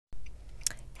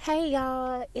Hey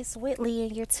y'all, it's Whitley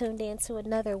and you're tuned in to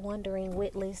another Wondering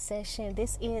Whitley session.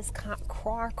 This is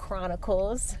Car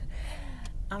Chronicles.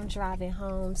 I'm driving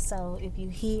home, so if you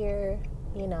hear,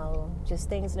 just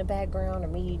things in the background or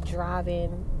me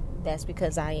driving, that's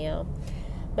because I am.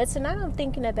 But tonight I'm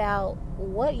thinking about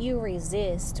what you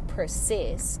resist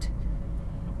persist.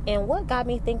 And what got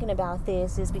me thinking about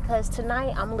this is because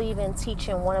tonight I'm leaving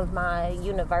teaching one of my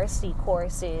university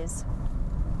courses,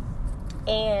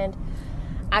 and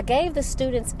I gave the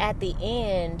students at the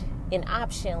end an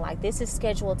option, like this is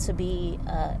scheduled to be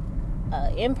a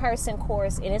in-person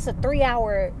course, and it's a 3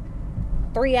 hours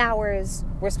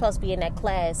we're supposed to be in that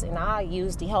class, and I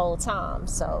used the whole time.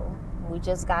 So we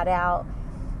just got out,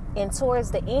 and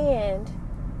towards the end,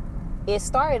 it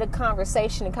started a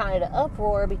conversation and kind of the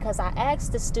uproar because I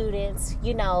asked the students,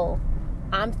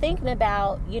 I'm thinking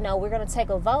about, we're going to take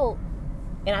a vote.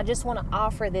 And I just want to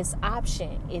offer this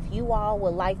option. If you all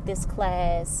would like this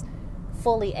class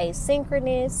fully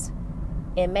asynchronous,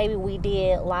 and maybe we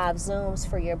did live Zooms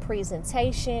for your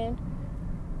presentation,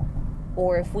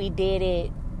 or if we did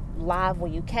it live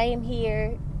when you came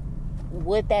here,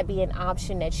 would that be an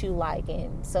option that you like?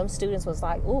 And some students was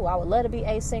like, ooh, I would love to be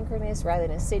asynchronous rather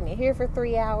than sitting in here for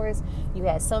 3 hours. You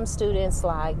had some students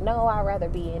like, no, I'd rather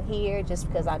be in here just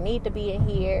because I need to be in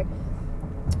here.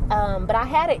 But I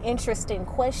had an interesting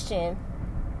question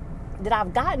that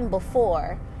I've gotten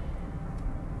before.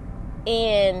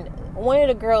 And one of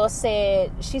the girls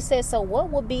said, so what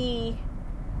would be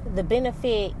the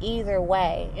benefit either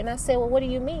way? And I said, well, what do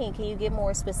you mean? Can you get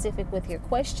more specific with your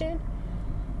question?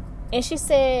 And she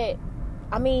said,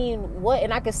 what?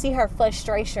 And I could see her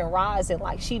frustration rising,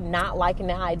 like she not liking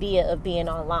the idea of being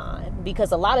online,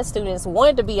 because a lot of students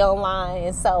wanted to be online.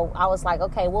 And so I was like,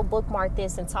 okay, we'll bookmark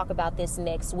this and talk about this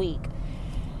next week.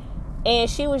 And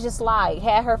she was just like,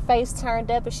 had her face turned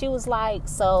up, and she was like,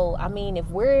 so,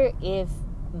 if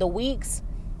the weeks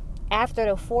after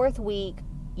the fourth week,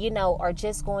 are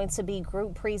just going to be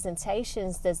group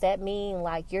presentations, does that mean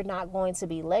like you're not going to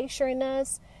be lecturing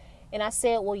us? And I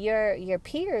said, well, your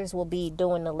peers will be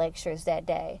doing the lectures that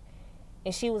day.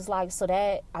 And she was like,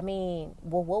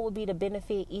 what would be the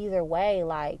benefit either way?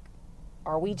 Like,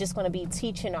 are we just going to be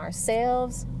teaching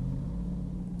ourselves?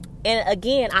 And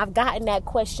again, I've gotten that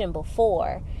question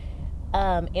before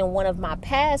in one of my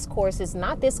past courses,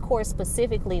 not this course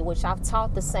specifically, which I've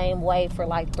taught the same way for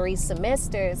like 3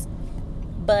 semesters,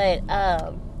 but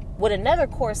with another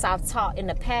course I've taught in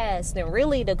the past. And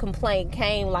really the complaint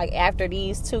came like after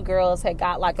these 2 girls had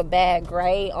got like a bad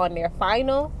grade on their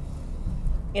final,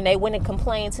 and they went and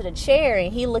complained to the chair,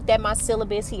 and he looked at my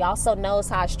syllabus. He also knows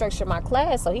how I structure my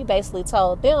class, so he basically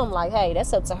told them like, hey,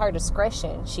 that's up to her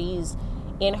discretion. She's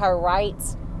in her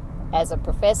rights as a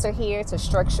professor here to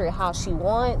structure it how she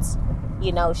wants.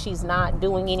 She's not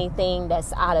doing anything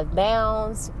that's out of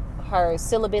bounds. Her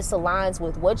syllabus aligns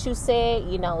with what you said,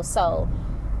 so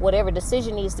whatever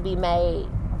decision needs to be made,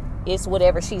 it's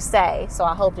whatever she say. So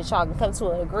I hope that y'all can come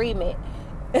to an agreement.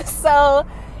 So,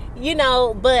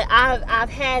 but I've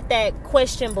had that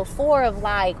question before of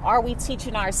like, are we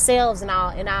teaching ourselves? And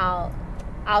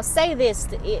I'll say this: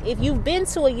 if you've been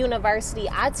to a university,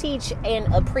 I teach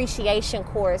an appreciation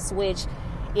course, which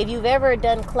if you've ever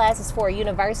done classes for a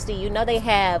university, they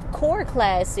have core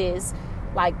classes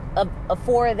like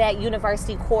for that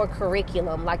university core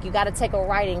curriculum. Like, you got to take a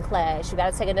writing class, you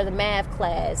got to take another math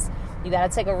class, you got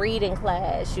to take a reading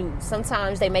class.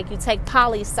 Sometimes they make you take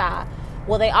poli-sci.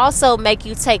 Well, they also make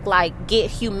you take get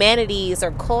humanities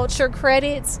or culture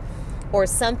credits or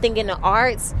something in the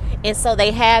arts. And so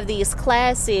they have these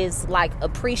classes like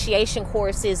appreciation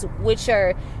courses, which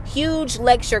are huge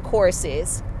lecture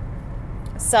courses.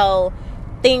 So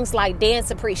things like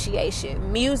dance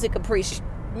appreciation, music appreciation,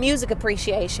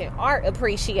 art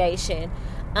appreciation.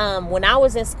 When I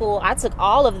was in school, I took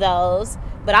all of those,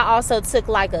 but I also took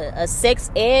like a sex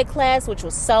ed class, which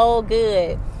was so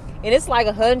good. And it's like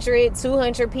 100,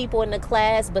 200 people in the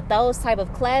class, but those type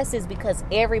of classes, because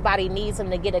everybody needs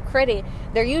them to get a credit,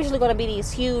 they're usually going to be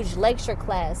these huge lecture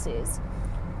classes.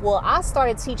 Well, I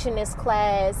started teaching this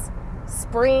class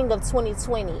spring of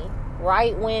 2020,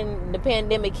 right when the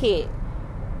pandemic hit.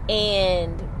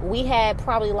 And we had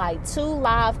probably like 2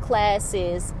 live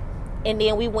classes, and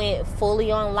then we went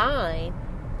fully online.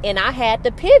 And I had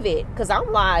to pivot because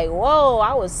I'm like, whoa,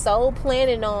 I was so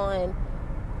planning on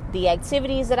the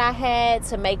activities that I had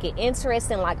to make it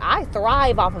interesting. Like, I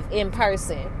thrive off of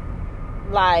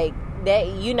in-person. Like, that,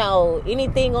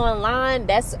 anything online,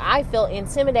 I felt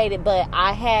intimidated, but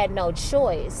I had no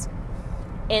choice.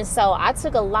 And so I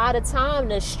took a lot of time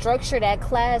to structure that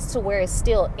class to where it's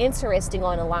still interesting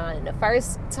on the line. The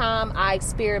first time I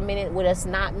experimented with us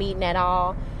not meeting at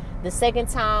all. The second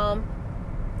time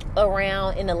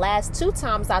around, and the last 2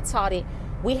 times I taught it,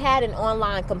 we had an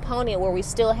online component where we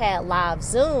still had live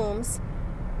Zooms.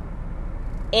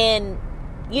 And,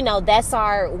 you know, that's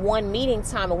our one meeting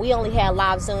time. And we only had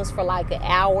live Zooms for like an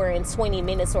hour and 20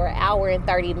 minutes or an hour and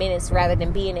 30 minutes rather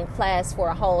than being in class for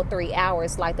a whole 3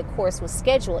 hours like the course was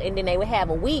scheduled. And then they would have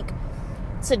a week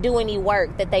to do any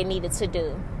work that they needed to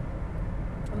do.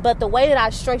 But the way that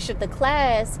I structured the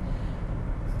class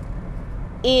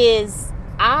is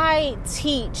I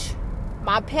teach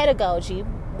my pedagogy,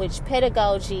 which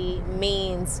pedagogy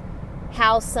means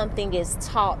how something is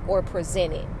taught or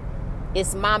presented.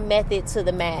 It's my method to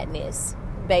the madness,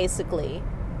 basically.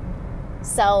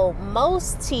 So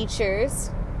most teachers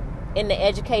in the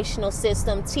educational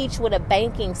system teach with a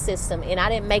banking system. And I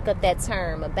didn't make up that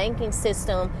term. A banking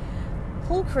system,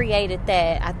 who created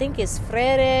that? I think it's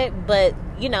Freire. But,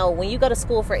 you know, when you go to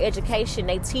school for education,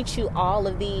 they teach you all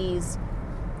of these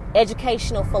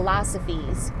educational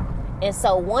philosophies. And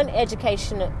so one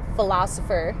educational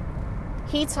philosopher,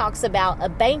 he talks about a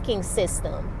banking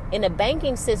system. And a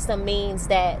banking system means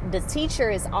that the teacher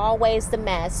is always the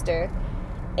master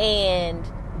and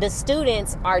the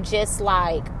students are just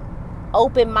like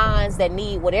open minds that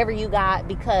need whatever you got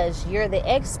because you're the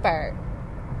expert.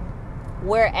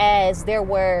 Whereas there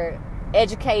were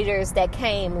educators that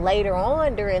came later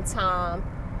on during time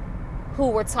who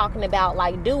were talking about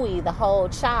like Dewey, the whole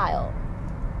child,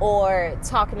 or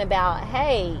talking about,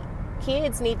 hey,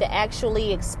 kids need to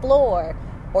actually explore,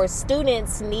 or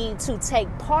students need to take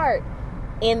part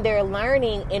in their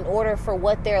learning in order for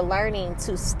what they're learning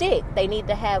to stick. They need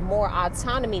to have more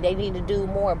autonomy. They need to do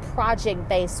more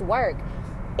project-based work.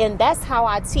 And that's how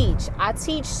I teach. I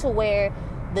teach to where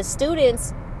the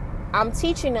students, I'm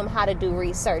teaching them how to do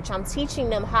research. I'm teaching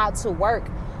them how to work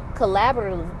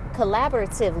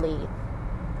collaboratively.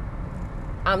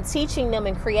 I'm teaching them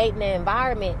and creating an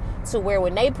environment to where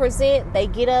when they present, they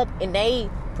get up and they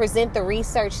present the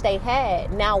research they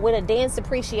had. Now, with a dance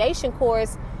appreciation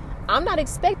course, I'm not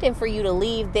expecting for you to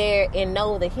leave there and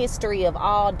know the history of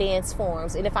all dance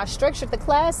forms. And if I structured the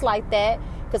class like that,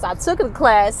 because I took a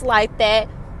class like that,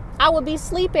 I would be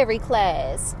asleep every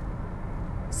class.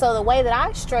 So the way that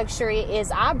I structure it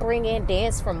is I bring in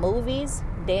dance from movies.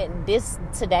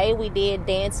 Today we did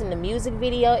dance in the music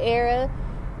video era.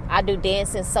 I do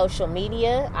dance in social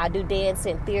media. I do dance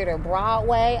in theater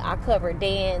Broadway. I cover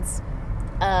dance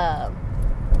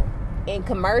in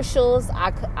commercials.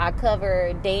 I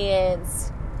cover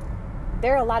dance.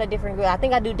 There are a lot of different groups. I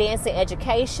think I do dance in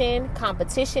education,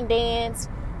 competition dance,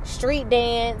 street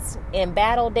dance, and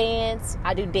battle dance.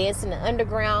 I do dance in the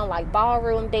underground, like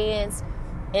ballroom dance.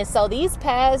 And so these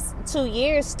past 2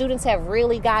 years, students have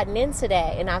really gotten into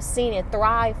that, and I've seen it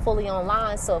thrive fully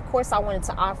online. So of course I wanted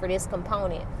to offer this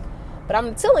component. But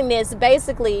I'm telling this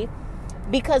basically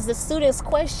because the student's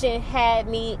question had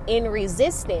me in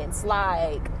resistance.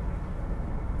 Like,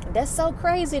 that's so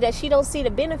crazy that she don't see the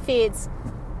benefits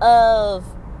of,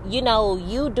 you know,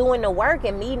 you doing the work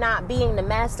and me not being the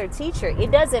master teacher.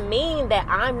 It doesn't mean that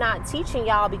I'm not teaching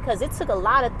y'all, because it took a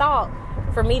lot of thought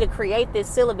for me to create this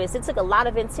syllabus. It took a lot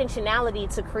of intentionality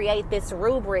to create this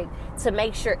rubric to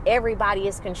make sure everybody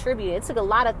is contributing. It took a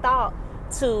lot of thought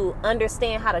to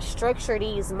understand how to structure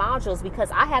these modules, because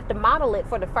I have to model it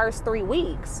for the first 3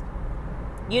 weeks.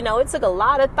 You know, it took a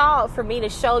lot of thought for me to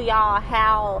show y'all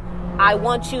how I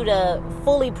want you to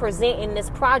fully present in this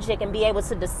project and be able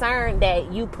to discern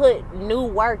that you put new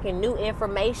work and new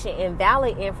information and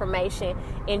valid information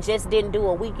and just didn't do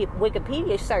a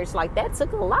Wikipedia search. Like, that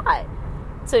took a lot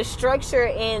to structure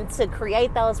and to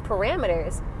create those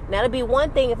parameters. Now, it'd be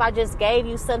one thing if I just gave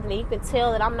you something and you can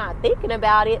tell that I'm not thinking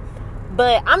about it,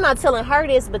 but I'm not telling her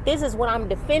this, but this is what I'm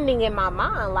defending in my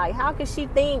mind. Like, how could she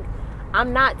think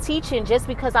I'm not teaching just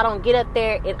because I don't get up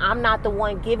there and I'm not the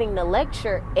one giving the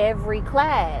lecture every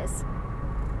class?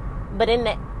 But in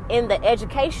the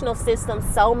educational system,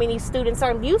 so many students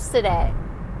are used to that.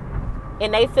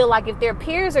 And they feel like if their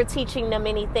peers are teaching them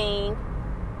anything,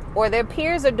 or their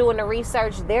peers are doing the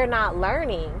research, they're not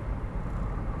learning.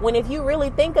 When if you really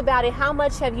think about it, how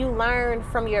much have you learned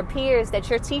from your peers that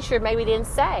your teacher maybe didn't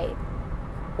say?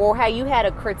 Or how you had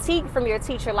a critique from your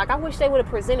teacher, like, I wish they would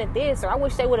have presented this, or I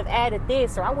wish they would have added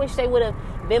this, or I wish they would have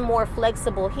been more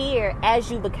flexible here, as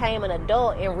you became an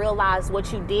adult and realized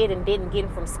what you did and didn't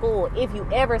get from school, if you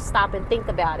ever stop and think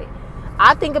about it.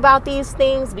 I think about these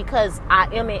things because I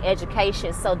am in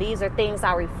education, so these are things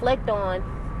I reflect on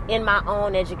in my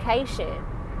own education.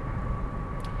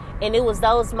 And it was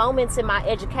those moments in my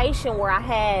education where I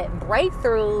had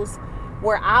breakthroughs,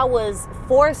 where I was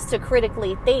forced to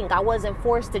critically think. I wasn't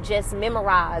forced to just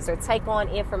memorize or take on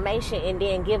information and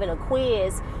then given a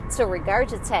quiz to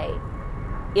regurgitate.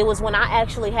 It was when I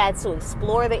actually had to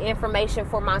explore the information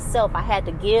for myself. I had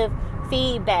to give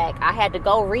feedback. I had to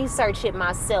go research it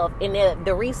myself. And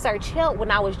the research helped when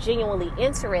I was genuinely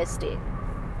interested.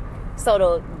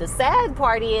 So the sad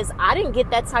part is I didn't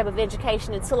get that type of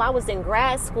education until I was in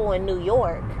grad school in New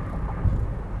York.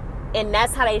 And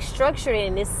that's how they structured it.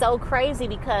 And it's so crazy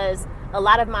because a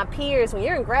lot of my peers, when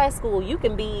you're in grad school, you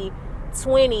can be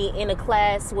 20 in a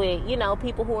class with,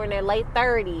 people who are in their late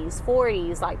 30s,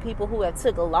 40s, like people who have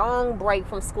took a long break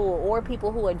from school or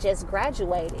people who had just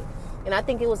graduated. And I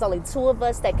think it was only 2 of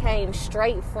us that came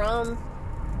straight from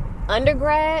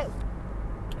undergrad.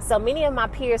 So many of my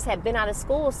peers had been out of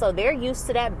school, so they're used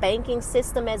to that banking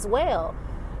system as well.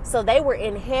 So they were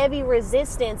in heavy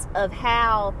resistance of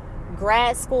how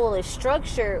grad school is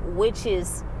structured, which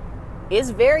is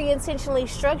very intentionally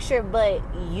structured. But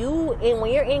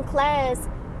when you're in class,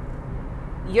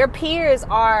 your peers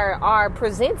are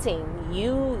presenting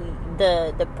you.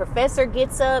 The professor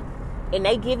gets up and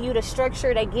they give you the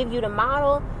structure, they give you the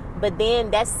model. But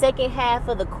then that second half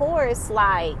of the course,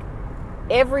 like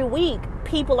every week,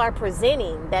 people are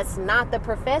presenting. That's not the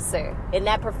professor. And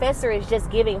that professor is just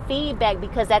giving feedback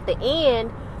because at the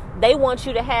end, they want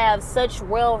you to have such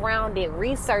well-rounded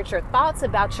research or thoughts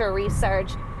about your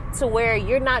research to where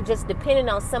you're not just dependent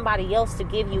on somebody else to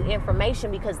give you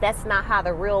information, because that's not how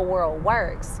the real world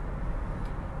works.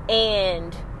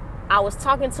 And I was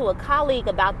talking to a colleague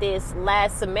about this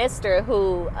last semester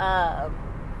who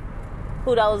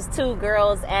those 2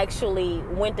 girls actually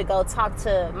went to go talk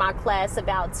to my class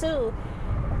about too.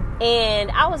 And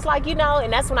I was like,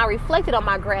 and that's when I reflected on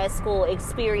my grad school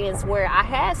experience where I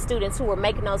had students who were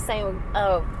making those same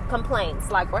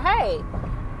complaints. Like, well, hey,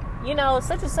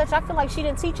 such and such, I feel like she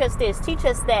didn't teach us this, teach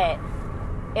us that.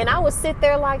 And I would sit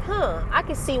there like, I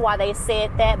can see why they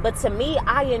said that. But to me,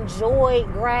 I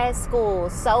enjoyed grad school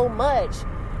so much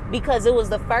because it was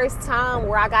the first time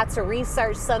where I got to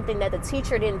research something that the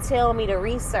teacher didn't tell me to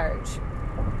research,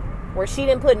 where she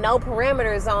didn't put no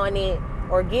parameters on it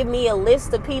or give me a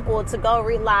list of people to go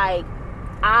read. Like,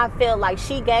 I felt like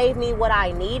she gave me what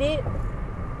I needed.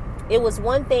 It was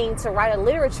one thing to write a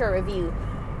literature review.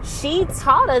 She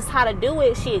taught us how to do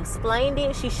it. She explained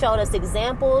it. She showed us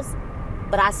examples,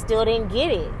 but I still didn't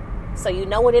get it. So you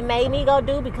know what it made me go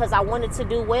do? Because I wanted to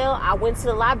do well, I went to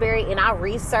the library and I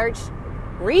researched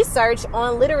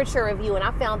on literature review. And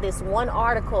I found this one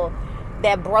article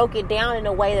that broke it down in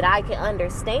a way that I could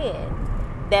understand.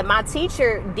 That my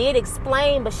teacher did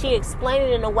explain, but she explained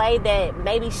it in a way that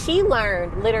maybe she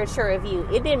learned literature review.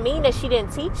 It didn't mean that she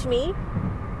didn't teach me,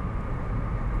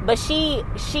 but she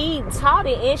taught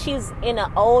it, and she's in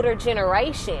an older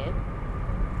generation.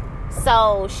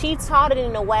 So she taught it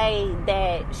in a way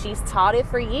that she's taught it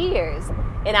for years.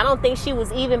 And I don't think she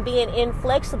was even being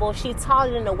inflexible. She taught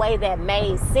it in a way that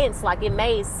made sense. Like, it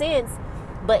made sense,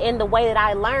 but in the way that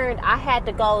I learned, I had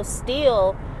to go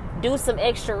still do some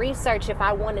extra research if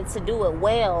I wanted to do it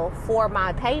well for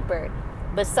my paper.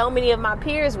 But so many of my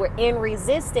peers were in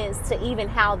resistance to even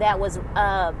how that was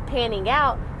panning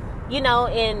out,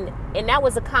 and that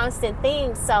was a constant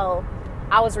thing. So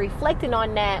I was reflecting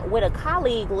on that with a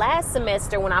colleague last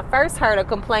semester when I first heard a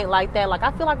complaint like that. Like,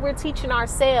 I feel like we're teaching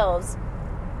ourselves.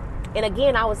 And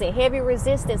again, I was in heavy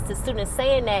resistance to students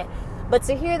saying that. But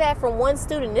to hear that from one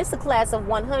student, this is a class of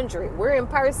 100, we're in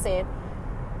person,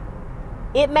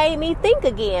 it made me think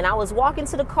again. I was walking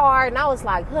to the car and I was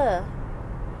like,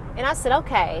 And I said,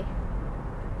 okay,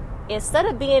 instead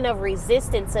of being of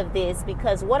resistance of this,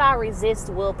 because what I resist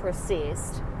will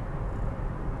persist.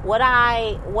 What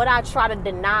I try to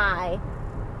deny,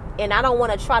 and I don't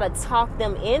want to try to talk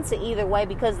them into either way,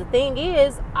 because the thing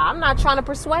is, I'm not trying to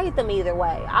persuade them either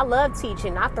way. I love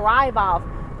teaching. I thrive off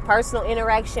personal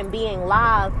interaction, being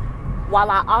live,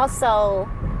 while I also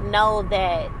know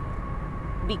that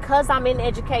because I'm in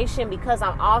education, because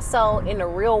I'm also in the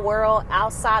real world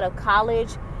outside of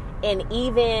college, and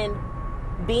even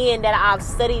being that I've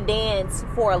studied dance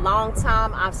for a long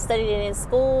time, I've studied it in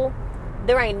school,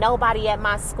 there ain't nobody at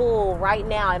my school right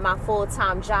now in my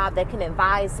full-time job that can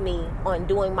advise me on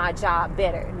doing my job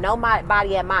better.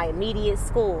 Nobody at my immediate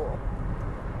school.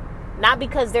 Not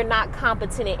because they're not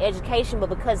competent in education, but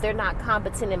because they're not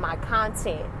competent in my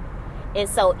content. And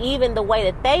so even the way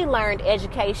that they learned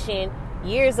education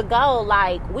years ago,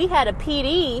 like, we had a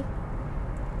PD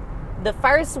the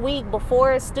first week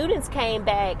before students came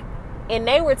back, and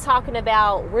they were talking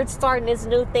about, we're starting this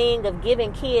new thing of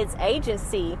giving kids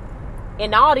agency.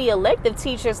 And all the elective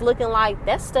teachers looking like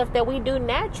that's stuff that we do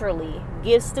naturally,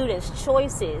 give students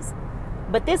choices.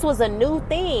 But this was a new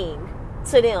thing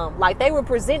to them. Like, they were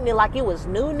presenting it like it was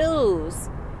new news.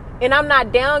 And I'm not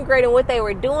downgrading what they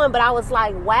were doing, but I was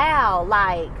like, wow,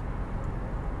 like,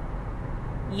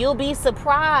 you'll be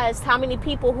surprised how many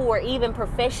people who are even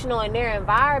professional in their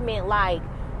environment, like,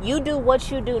 you do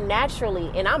what you do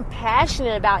naturally. And I'm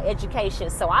passionate about education,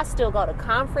 so I still go to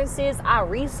conferences, I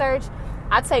research,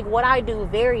 I take what I do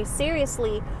very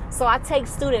seriously. So I take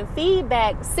student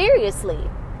feedback seriously.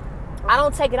 I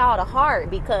don't take it all to heart,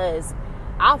 because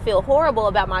I'll feel horrible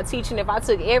about my teaching if I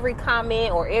took every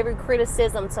comment or every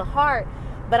criticism to heart.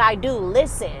 But I do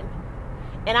listen.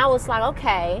 And I was like,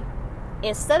 okay,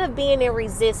 instead of being in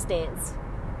resistance,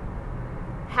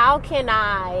 how can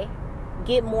I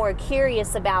get more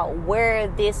curious about where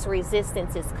this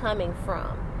resistance is coming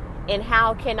from? And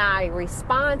how can I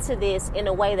respond to this in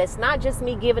a way that's not just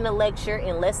me giving a lecture,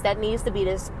 unless that needs to be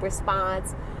this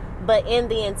response, but in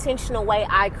the intentional way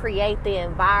I create the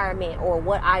environment or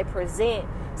what I present,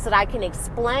 so that I can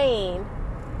explain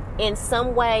in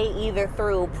some way, either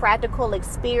through practical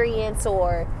experience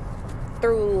or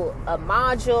through a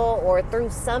module or through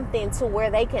something, to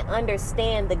where they can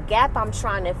understand the gap I'm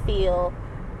trying to fill.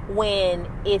 When,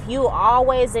 if you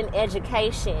always in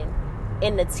education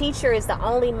and the teacher is the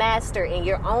only master and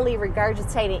you're only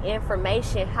regurgitating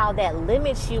information, how that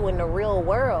limits you in the real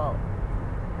world.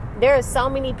 There are so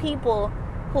many people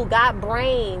who got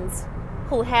brains,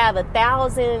 who have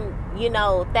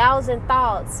 1,000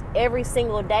 thoughts every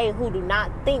single day, who do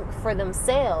not think for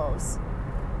themselves,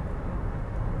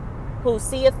 who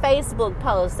see a Facebook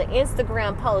post, an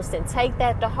Instagram post, and take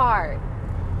that to heart,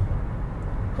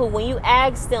 who, when you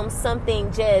ask them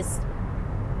something just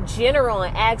general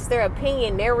and ask their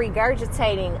opinion, they're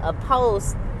regurgitating a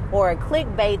post or a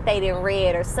clickbait they didn't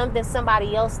read, or something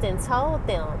somebody else didn't told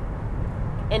them.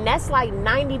 And that's like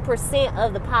 90%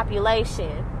 of the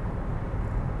population.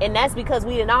 And that's because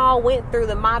we done all went through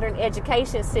the modern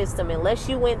education system. Unless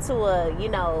you went to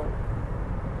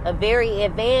a very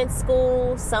advanced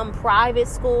school, some private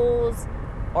schools,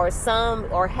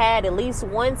 or had at least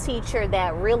one teacher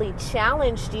that really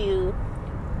challenged you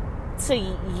to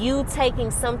you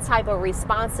taking some type of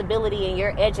responsibility in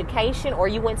your education, or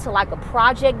you went to like a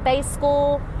project-based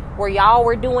school where y'all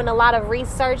were doing a lot of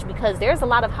research, because there's a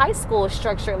lot of high school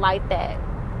structured like that.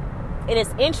 And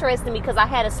it's interesting because I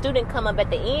had a student come up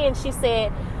at the end. She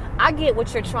said, I get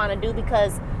what you're trying to do,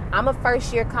 because I'm a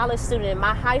first-year college student and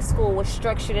my high school was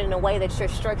structured in a way that you're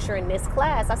structuring this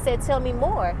class. I said, tell me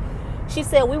more. She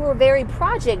said, we were very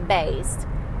project-based.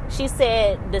 She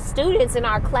said, the students in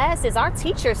our classes, our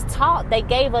teachers taught, they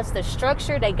gave us the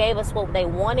structure, they gave us what they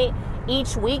wanted.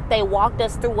 Each week they walked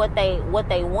us through what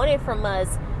they wanted from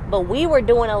us, but we were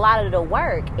doing a lot of the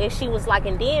work. And she was like,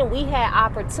 and then we had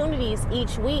opportunities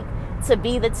each week to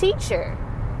be the teacher,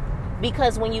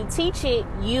 because when you teach it,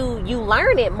 you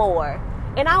learn it more.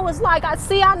 And I was like, I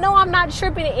know I'm not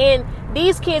tripping. And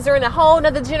these kids are in a whole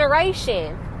nother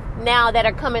generation now that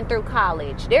are coming through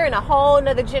college. They're in a whole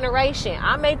nother generation.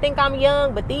 I may think I'm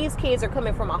young, but these kids are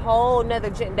coming from a whole nother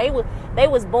they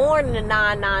was born in the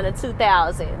 99 or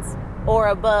 2000s or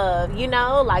above,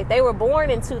 like they were born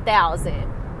in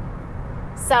 2000.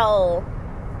 So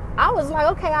I was like,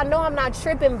 okay, I know I'm not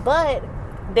tripping, but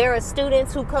there are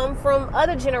students who come from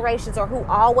other generations, or who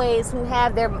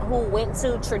went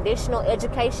to traditional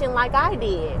education like I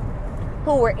did,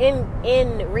 who were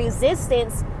in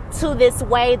resistance to this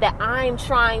way that I'm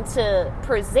trying to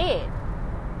present.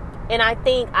 And I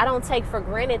think I don't take for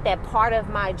granted that part of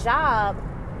my job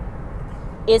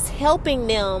is helping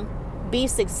them be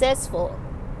successful.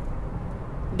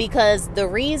 Because the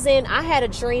reason I had a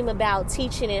dream about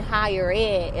teaching in higher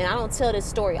ed, and I don't tell this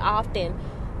story often,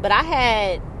 but I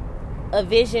had a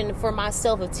vision for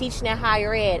myself of teaching at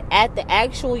higher ed at the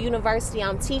actual university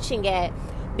I'm teaching at,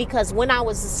 because when I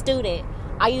was a student,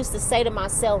 I used to say to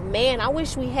myself, man, I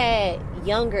wish we had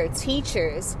younger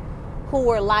teachers who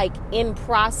were like in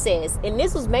process. And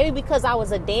this was maybe because I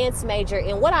was a dance major.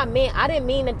 And what I didn't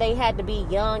mean that they had to be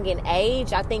young in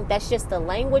age. I think that's just the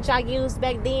language I used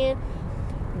back then.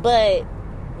 But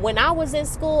when I was in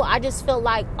school, I just felt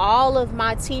like all of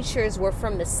my teachers were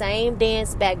from the same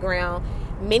dance background.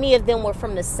 Many of them were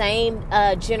from the same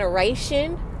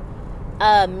generation.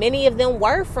 Many of them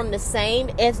were from the same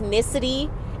ethnicity.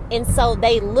 And so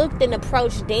they looked and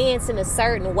approached dance in a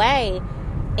certain way.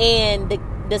 And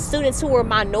the students who were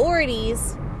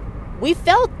minorities, we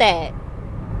felt that.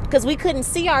 Because we couldn't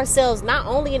see ourselves not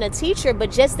only in a teacher,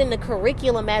 but just in the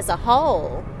curriculum as a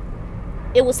whole.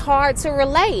 It was hard to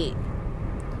relate.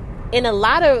 And a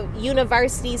lot of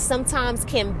universities sometimes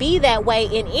can be that way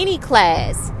in any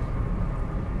class.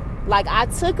 Like, I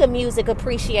took a music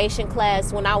appreciation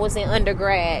class when I was in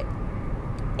undergrad,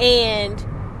 and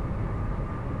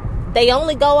they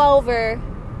only go over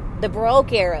the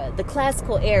Baroque era, the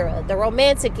classical era, the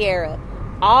Romantic era,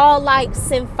 all like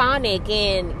symphonic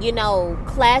and, you know,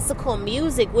 classical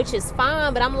music, which is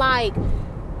fine. But I'm like,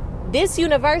 this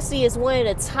university is one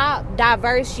of the top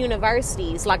diverse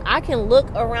universities. Like, I can look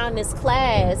around this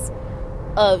class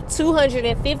of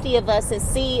 250 of us and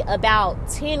see about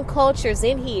 10 cultures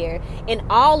in here, and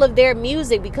all of their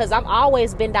music, because I've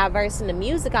always been diverse in the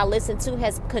music I listen to,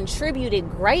 has contributed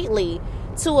greatly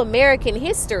to American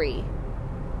history.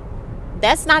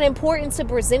 That's not important to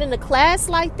present in a class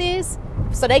like this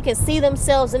so they can see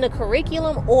themselves in the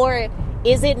curriculum? Or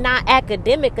is it not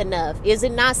academic enough? Is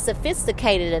it not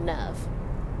sophisticated enough?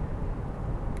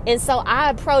 And so I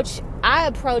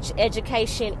approach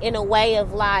education in a way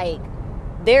of like,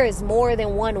 there is more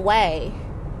than one way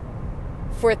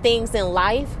for things in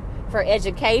life, for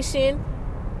education.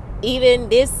 Even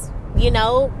this, you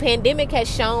know, pandemic has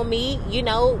shown me, you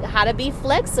know, how to be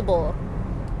flexible.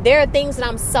 There are things that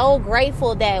I'm so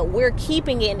grateful that we're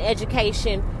keeping in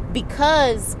education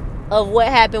because of what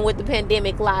happened with the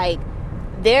pandemic. Like,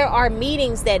 there are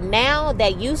meetings that now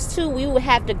that used to, we would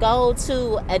have to go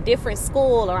to a different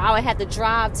school, or I would have to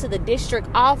drive to the district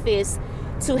office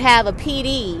to have a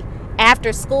PD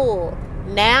after school.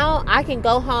 Now I can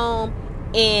go home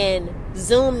and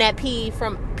Zoom that PD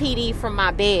from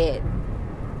my bed.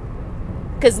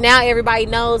 Because now everybody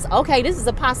knows, okay, this is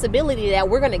a possibility that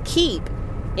we're going to keep.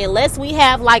 Unless we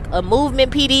have like a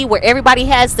movement PD where everybody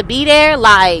has to be there,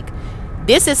 like,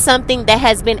 this is something that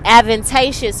has been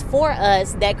advantageous for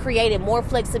us, that created more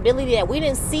flexibility that we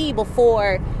didn't see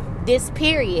before this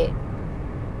period.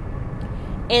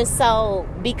 And so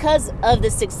because of the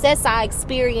success I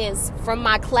experienced from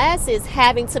my classes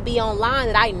having to be online,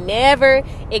 that I never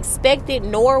expected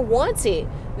nor wanted,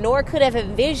 nor could have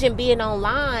envisioned being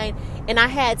online, and I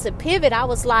had to pivot, I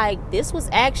was like, this was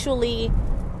actually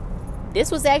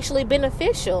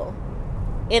beneficial.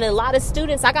 And a lot of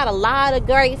students, I got a lot of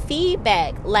great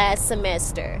feedback last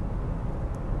semester.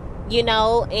 You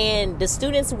know, and the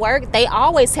students work, they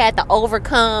always had to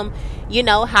overcome, you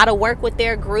know, how to work with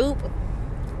their group.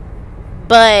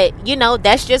 But, you know,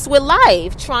 that's just with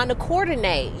life, trying to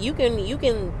coordinate. You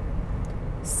can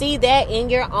see that at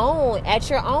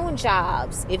your own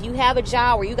jobs. If you have a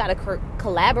job where you got to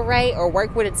collaborate or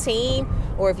work with a team,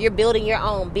 or if you're building your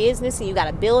own business and you got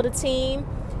to build a team,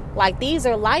 like, these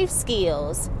are life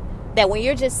skills that when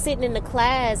you're just sitting in the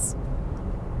class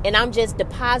and I'm just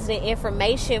depositing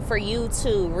information for you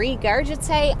to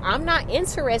regurgitate, I'm not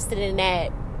interested in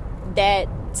that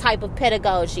type of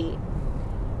pedagogy.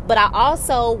 But I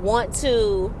also want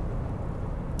to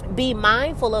be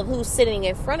mindful of who's sitting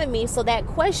in front of me. So that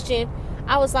question,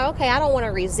 I was like, okay, I don't want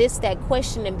to resist that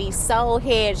question and be so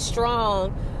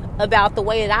headstrong about the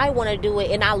way that I want to do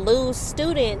it. And I lose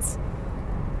students,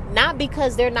 not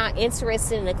because they're not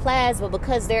interested in the class, but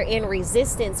because they're in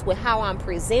resistance with how I'm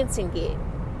presenting it.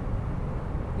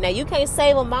 Now, you can't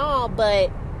save them all,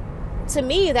 but to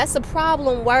me, that's a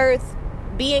problem worth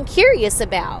being curious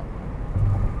about.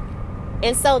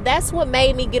 And so that's what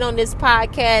made me get on this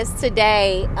podcast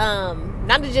today.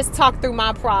 Not to just talk through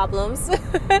my problems,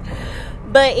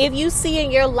 but if you see in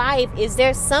your life, is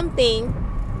there something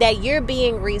that you're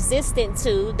being resistant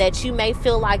to that you may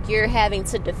feel like you're having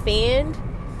to defend?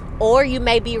 Or you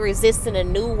may be resisting a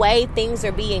new way things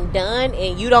are being done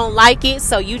and you don't like it,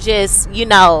 so you just, you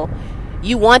know,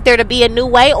 you want there to be a new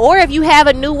way. Or if you have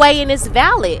a new way and it's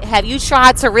valid, have you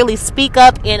tried to really speak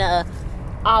up in a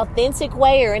authentic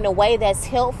way or in a way that's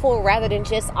helpful rather than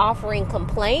just offering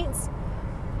complaints?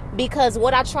 Because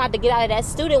what I tried to get out of that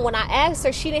student, when I asked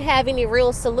her, she didn't have any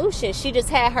real solutions. She just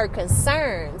had her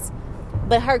concerns.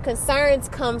 But her concerns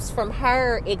comes from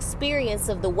her experience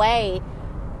of the way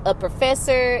a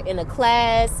professor in a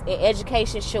class in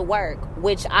education should work,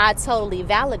 which I totally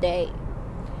validate.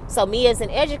 So me as an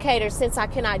educator, since I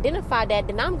can identify that,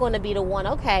 then I'm going to be the one,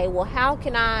 okay, well, how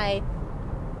can I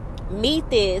meet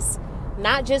this,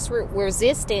 not just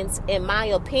resistance, in my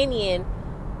opinion,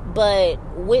 but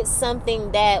with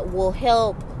something that will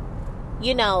help,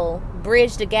 you know,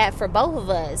 bridge the gap for both of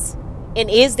us? And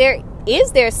is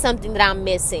there something that I'm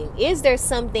missing? Is there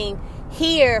something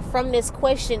here from this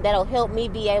question that'll help me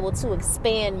be able to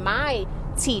expand my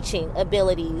teaching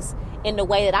abilities in the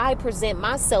way that I present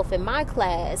myself in my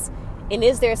class? And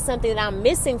is there something that I'm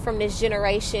missing from this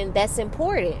generation that's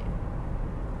important?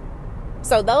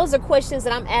 So those are questions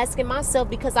that I'm asking myself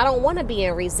because I don't want to be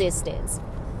in resistance.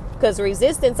 because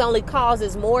resistance only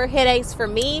causes more headaches for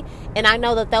me, and I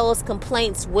know that those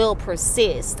complaints will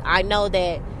persist. I know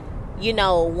that, you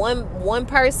know, one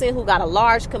person who got a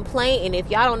large complaint, and if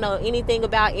y'all don't know anything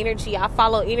about energy, I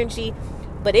follow energy,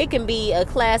 but it can be a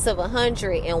class of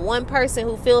 100, and one person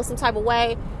who feels some type of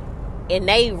way, and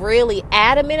they really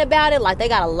adamant about it, like they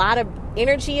got a lot of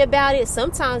energy about it,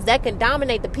 sometimes that can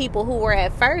dominate the people who were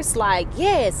at first like,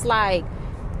 yes, like,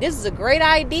 this is a great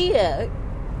idea.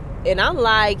 And I'm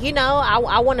like, you know,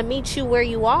 I want to meet you where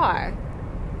you are.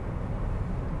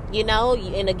 You know,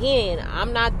 and again,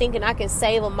 I'm not thinking I can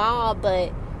save them all,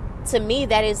 but to me,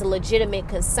 that is a legitimate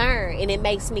concern. And it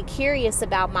makes me curious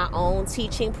about my own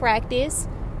teaching practice.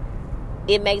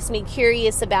 It makes me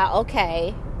curious about,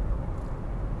 okay,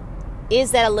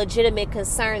 is that a legitimate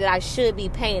concern that I should be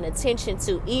paying attention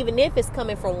to, even if it's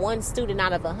coming from one student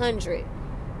out of 100?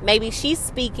 Maybe she's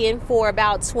speaking for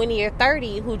about 20 or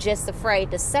 30 who just afraid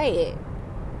to say it.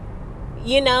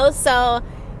 You know, so,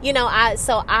 you know,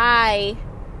 I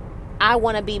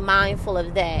want to be mindful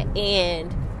of that.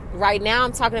 And right now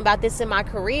I'm talking about this in my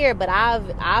career, but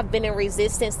I've been in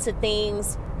resistance to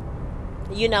things,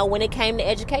 you know, when it came to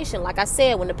education. Like I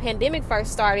said, when the pandemic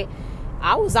first started,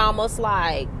 I was almost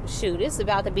like, shoot, it's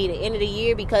about to be the end of the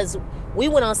year, because we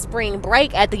went on spring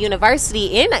break at the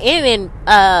university and in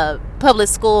public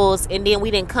schools, and then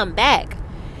we didn't come back.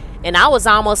 And I was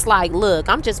almost like, look,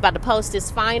 I'm just about to post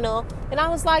this final. And I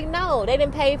was like, no, they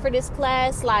didn't pay for this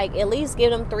class. Like, at least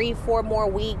give them 3-4 more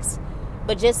weeks.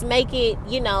 But just make it,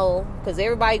 you know, because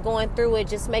everybody going through it,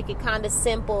 just make it kind of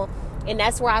simple. And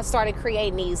that's where I started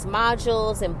creating these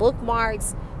modules and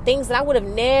bookmarks, things that I would have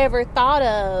never thought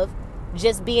of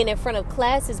just being in front of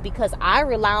classes, because I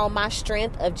rely on my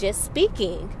strength of just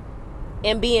speaking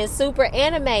and being super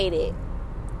animated.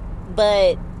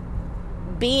 But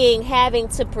having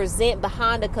to present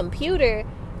behind a computer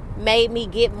made me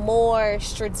get more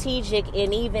strategic,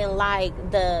 and even like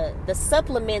the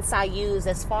supplements I use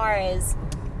as far as,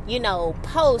 you know,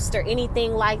 post or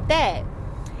anything like that.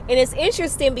 And it's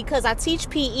interesting because I teach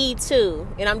PE too,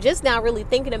 and I'm just now really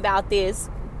thinking about this.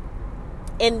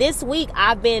 And this week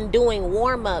I've been doing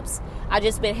warm-ups. I've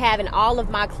just been having all of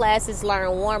my classes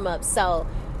learn warm-ups. So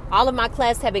all of my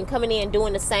classes have been coming in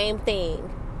doing the same thing.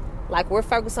 Like, we're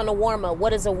focused on the warm-up.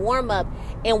 What is a warm-up?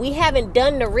 And we haven't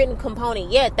done the written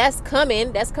component yet. That's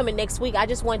coming. That's coming next week. I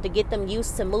just wanted to get them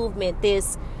used to movement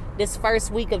this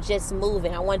first week of just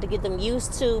moving. I wanted to get them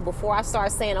used to, before I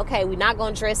start saying, okay, we're not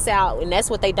going to dress out. And that's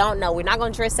what they don't know. We're not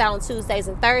going to dress out on Tuesdays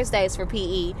and Thursdays for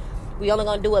PE. We're only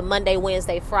going to do it Monday,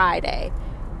 Wednesday, Friday.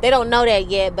 They don't know that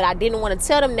yet, but I didn't want to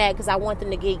tell them that because I want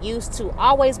them to get used to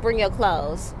always bring your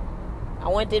clothes. I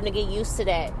want them to get used to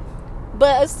that.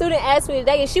 But a student asked me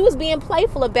today, and she was being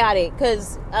playful about it,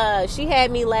 because she had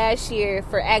me last year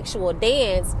for actual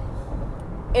dance.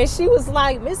 And she was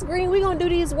like, Miss Green, we going to do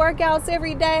these workouts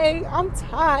every day? I'm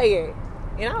tired.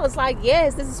 And I was like,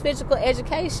 yes, this is physical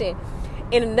education.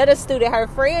 And another student, her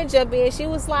friend, jumped in. She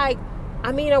was like,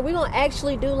 I mean, are we going to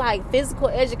actually do like physical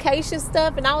education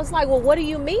stuff? And I was like, well, what do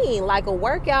you mean? Like, a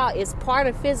workout is part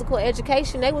of physical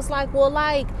education? They was like, well,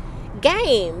 like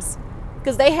games.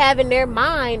 Because they have in their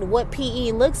mind what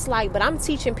PE looks like. But I'm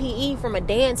teaching PE from a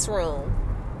dance room.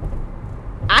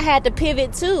 I had to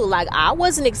pivot too. Like, I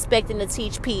wasn't expecting to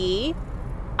teach PE.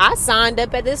 I signed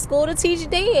up at this school to teach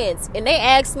dance. And they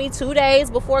asked me 2 days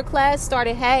before class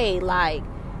started, hey, like,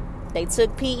 they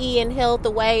took PE and health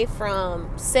away from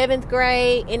 7th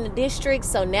grade in the district.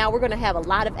 So now we're going to have a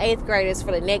lot of 8th graders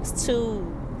for the next two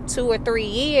or 3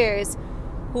 years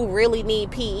who really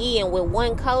need PE. And with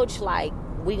one coach, like,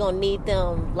 we going to need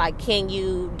them. Like, can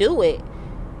you do it?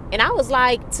 And I was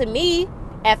like, to me,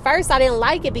 at first I didn't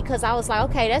like it, because I was like,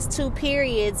 okay, that's 2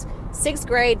 periods. 6th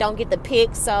grade don't get the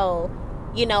pick. So,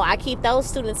 you know, I keep those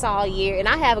students all year. And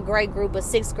I have a great group of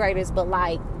 6th graders, but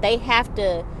like, they have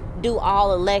to do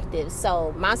all electives.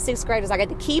 So my 6th graders I get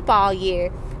to keep all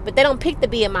year, but they don't pick to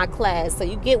be in my class. So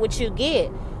you get what you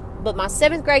get. But my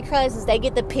 7th grade classes, they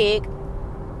get the pick.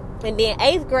 And then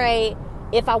 8th grade,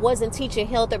 if I wasn't teaching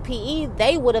health or PE,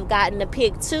 they would have gotten the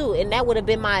pick too. And that would have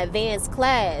been my advanced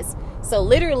class. So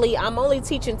literally, I'm only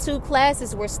teaching 2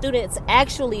 classes where students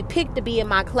actually pick to be in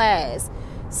my class.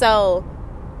 So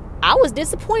I was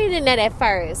disappointed in that at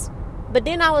first. But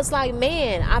then I was like,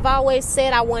 man, I've always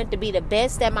said I wanted to be the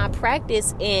best at my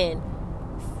practice, and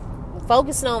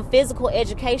focusing on physical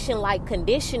education like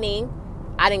conditioning.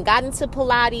 I done got into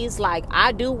Pilates. Like,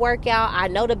 I do work out. I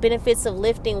know the benefits of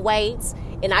lifting weights.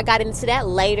 And I got into that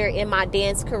later in my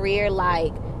dance career.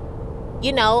 Like,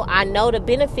 you know, I know the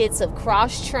benefits of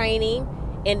cross training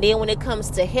And then when it comes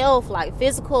to health, like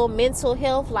physical, mental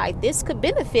health, like this could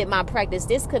benefit my practice.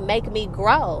 This could make me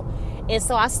grow. And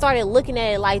so I started looking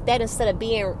at it like that instead of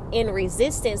being in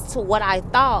resistance to what I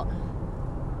thought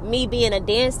me being a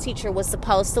dance teacher was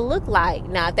supposed to look like.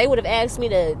 Now, if they would have asked me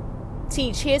to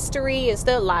teach history and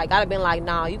stuff, like, I'd have been like,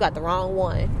 nah, you got the wrong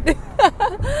one.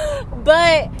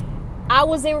 But I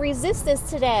was in resistance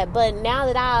to that. But now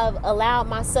that I've allowed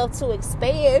myself to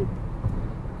expand,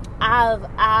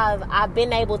 I've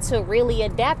been able to really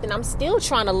adapt, and I'm still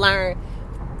trying to learn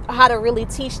how to really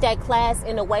teach that class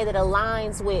in a way that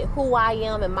aligns with who I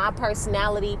am and my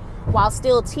personality, while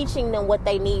still teaching them what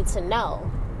they need to know.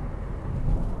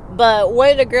 But one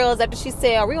of the girls, after she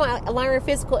said, are we going to learn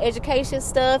physical education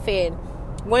stuff? And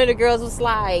one of the girls was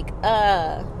like,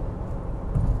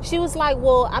 she was like,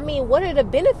 well, I mean, what are the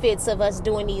benefits of us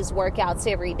doing these workouts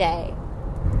every day?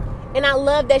 And I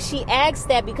love that she asked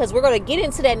that, because we're going to get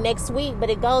into that next week, but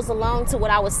it goes along to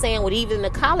what I was saying with even the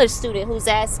college student who's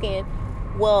asking,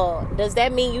 well, does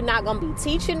that mean you're not going to be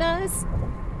teaching us?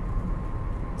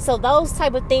 So those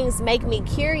type of things make me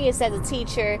curious as a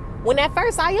teacher, when at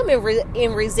first I am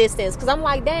in resistance, because I'm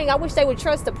like, dang, I wish they would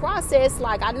trust the process.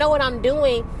 Like, I know what I'm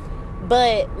doing,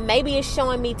 but maybe it's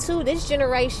showing me too, this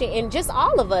generation, and just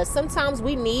all of us, sometimes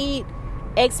we need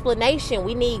explanation.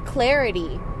 We need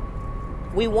clarity.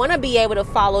 We want to be able to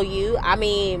follow you. I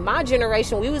mean, my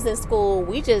generation, we was in school,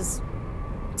 we just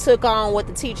took on what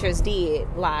the teachers did.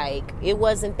 Like, it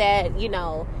wasn't that,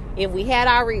 if we had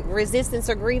our resistance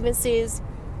or grievances,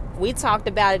 we talked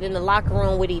about it in the locker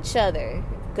room with each other.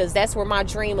 Because that's where my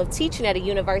dream of teaching at a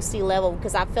university level,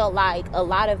 because I felt like a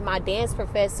lot of my dance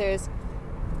professors,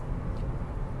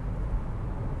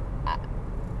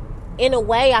 in a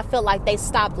way, I felt like they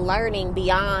stopped learning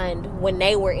beyond when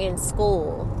they were in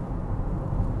school.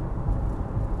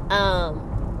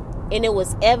 And it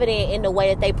was evident in the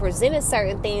way that they presented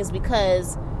certain things,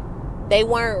 because they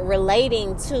weren't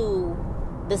relating to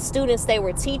the students they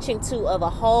were teaching to of a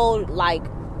whole, like,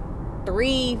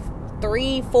 three,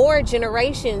 4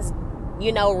 generations,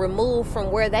 removed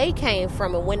from where they came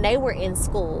from and when they were in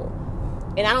school.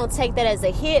 And I don't take that as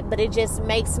a hit, but it just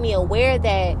makes me aware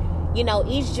that,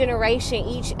 each generation,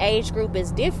 each age group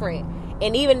is different.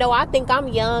 And even though I think I'm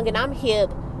young and I'm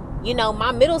hip,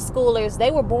 my middle schoolers,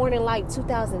 they were born in like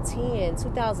 2010,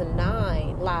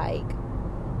 2009. Like,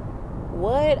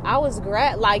 what? I was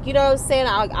like, you know what I'm saying?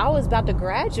 I was about to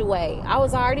graduate. I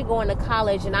was already going to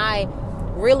college, and I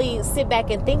really sit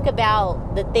back and think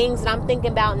about the things that I'm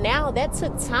thinking about now. That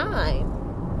took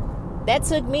time. That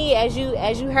took me, as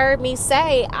you heard me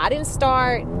say, I didn't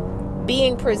start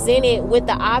being presented with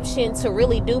the option to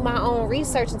really do my own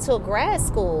research until grad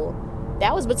school.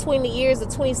 That was between the years of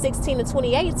 2016 and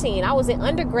 2018. I was in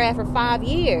undergrad for 5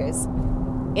 years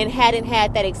and hadn't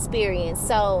had that experience.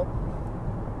 So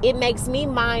it makes me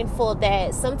mindful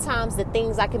that sometimes the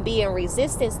things I can be in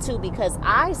resistance to, because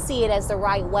I see it as the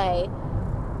right way,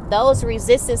 those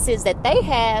resistances that they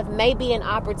have may be an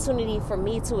opportunity for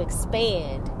me to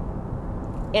expand.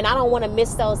 And I don't want to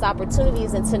miss those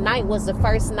opportunities. And tonight was the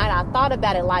first night I thought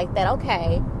about it like that.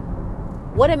 Okay,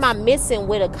 what am I missing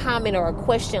with a comment or a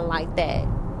question like that?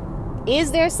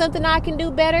 Is there something I can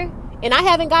do better? And I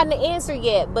haven't gotten the answer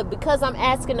yet, but because I'm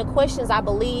asking the questions, I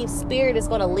believe Spirit is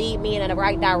going to lead me in the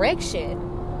right direction.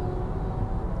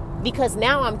 Because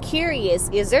now I'm curious,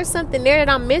 is there something there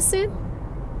that I'm missing?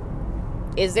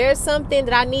 Is there something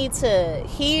that I need to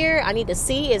hear? I need to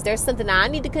see? Is there something that I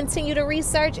need to continue to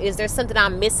research? Is there something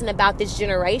I'm missing about this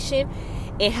generation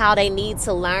and how they need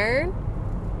to learn?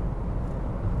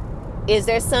 Is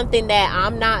there something that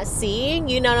I'm not seeing?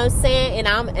 You know what I'm saying?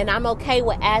 And I'm okay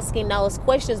with asking those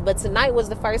questions. But tonight was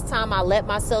the first time I let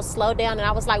myself slow down, and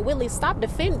I was like, Willie, stop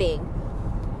defending.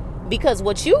 Because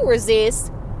what you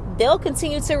resist, they'll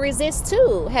continue to resist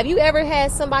too. Have you ever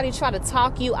had somebody try to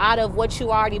talk you out of what you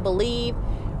already believe?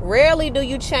 Rarely do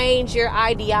you change your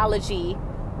ideology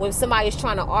when somebody's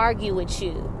trying to argue with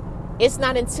you. It's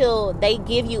not until they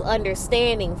give you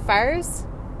understanding first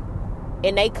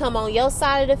and they come on your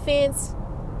side of the fence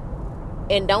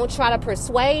and don't try to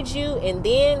persuade you and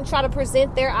then try to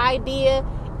present their idea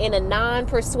in a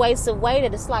non-persuasive way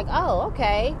that it's like, oh,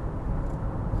 okay.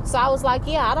 So I was like,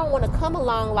 yeah, I don't want to come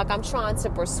along like I'm trying to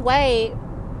persuade.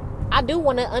 I do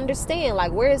want to understand,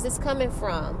 like, where is this coming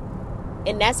from?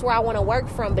 And that's where I want to work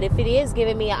from. But if it is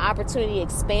giving me an opportunity to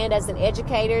expand as an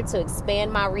educator, to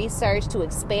expand my research, to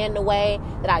expand the way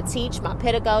that I teach, my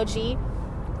pedagogy,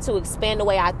 to expand the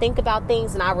way I think about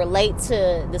things and I relate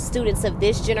to the students of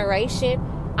this generation,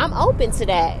 I'm open to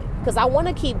that, because I want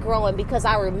to keep growing, because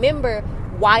I remember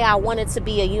why I wanted to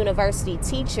be a university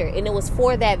teacher. And it was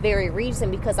for that very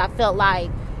reason, because I felt like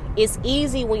It's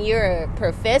easy when you're a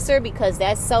professor because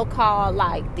that's so-called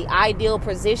like the ideal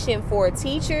position for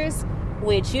teachers,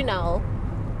 which, you know,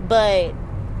 but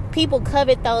people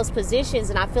covet those positions,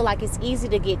 and I feel like it's easy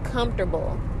to get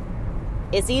comfortable.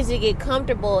 It's easy to get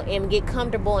comfortable in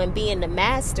being the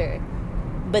master.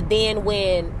 But then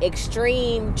when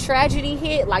extreme tragedy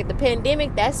hit, like the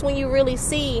pandemic, that's when you really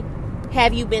see,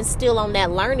 have you been still on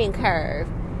that learning curve?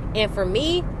 And for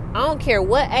me, I don't care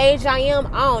what age I am,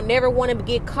 I don't never want to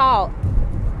get caught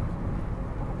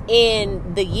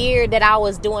in the year that I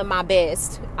was doing my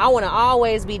best. I want to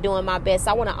always be doing my best.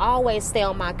 I want to always stay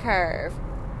on my curve.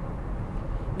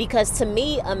 Because to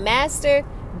me, a master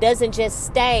doesn't just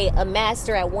stay a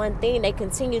master at one thing. They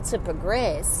continue to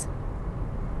progress.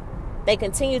 They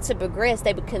continue to progress.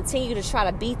 They continue to try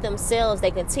to beat themselves.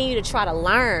 They continue to try to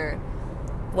learn.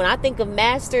 When I think of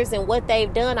masters and what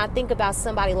they've done, I think about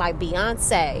somebody like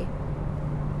Beyonce.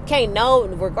 Can't know,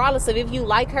 regardless of if you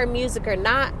like her music or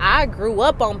not, I grew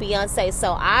up on Beyonce,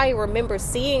 so I remember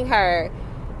seeing her.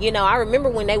 You know, I remember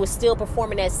when they were still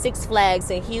performing at Six Flags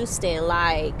in Houston,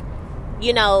 like,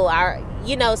 so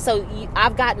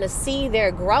I've gotten to see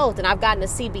their growth, and I've gotten to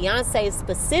see Beyonce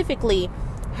specifically,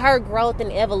 her growth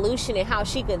and evolution, and how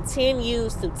she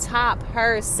continues to top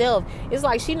herself. It's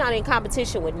like she's not in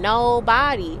competition with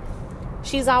nobody.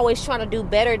 She's always trying to do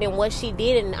better than what she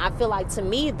did, and I feel like, to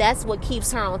me, that's what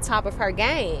keeps her on top of her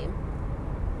game.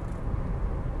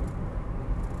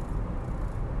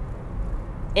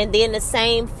 And then the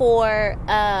same for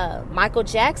Michael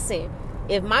Jackson.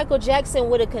 If Michael Jackson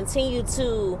would have continued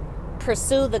to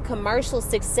pursue the commercial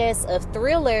success of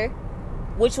Thriller,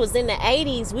 which was in the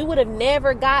 80s, we would have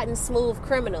never gotten Smooth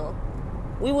Criminal.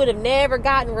 We would have never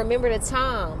gotten Remember the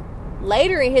Time.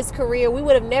 Later in his career, we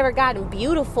would have never gotten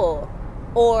Beautiful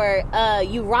or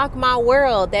You Rock My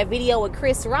World, that video with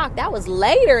Chris Rock. That was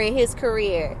later in his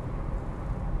career.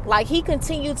 Like, he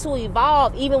continued to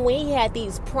evolve even when he had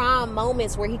these prime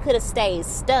moments where he could have stayed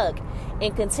stuck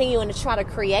and continuing to try to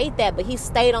create that, but he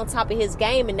stayed on top of his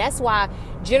game. And that's why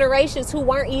generations who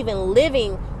weren't even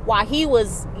living while he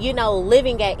was,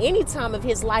 living at any time of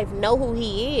his life know who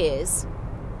he is.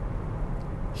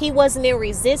 He wasn't in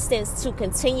resistance to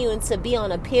continuing to be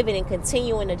on a pivot and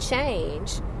continuing to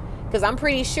change. Because I'm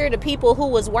pretty sure the people who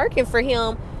was working for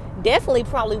him definitely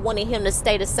probably wanted him to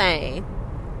stay the same.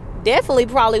 Definitely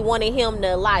probably wanted him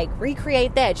to, like,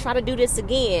 recreate that, try to do this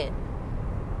again.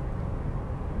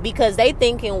 Because they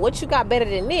thinking, what you got better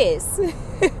than this?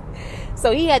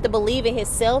 So he had to believe in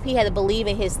himself. He had to believe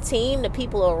in his team, the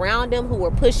people around him who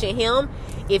were pushing him.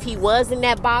 If he was in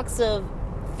that box of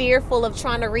fearful of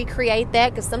trying to recreate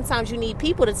that, because sometimes you need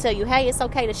people to tell you, hey, it's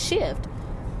okay to shift.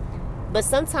 But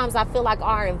sometimes I feel like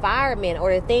our environment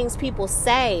or the things people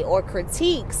say or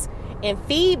critiques and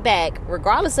feedback,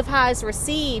 regardless of how it's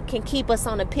received, can keep us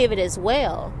on a pivot as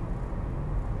well.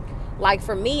 Like,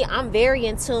 for me, I'm very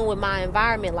in tune with my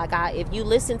environment. Like, if you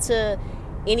listen to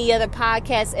any other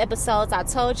podcast episodes, I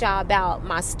told y'all about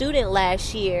my student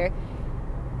last year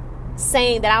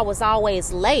saying that I was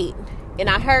always late. And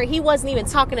I heard she wasn't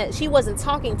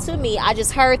talking to me. I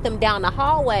just heard them down the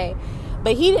hallway.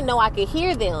 But he didn't know I could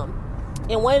hear them.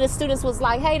 And one of the students was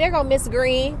like, hey, there go Miss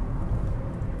Green.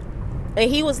 And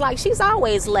he was like, she's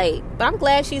always late, but I'm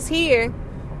glad she's here.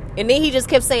 And then he just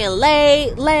kept saying,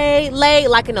 late,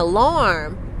 like an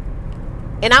alarm.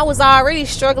 And I was already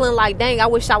struggling, like, dang, I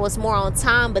wish I was more on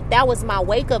time. But that was my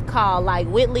wake-up call. Like,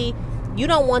 Whitley, you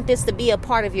don't want this to be a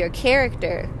part of your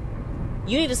character.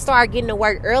 You need to start getting to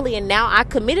work early. And now I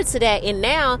committed to that. And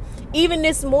now, even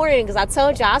this morning, because I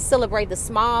told you I celebrate the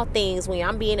small things when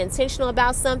I'm being intentional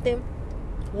about something.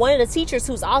 One of the teachers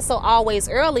who's also always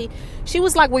early, she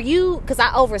was like, because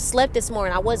I overslept this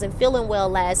morning. I wasn't feeling well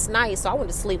last night, so I went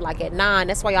to sleep like at 9.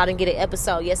 That's why y'all didn't get an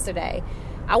episode yesterday.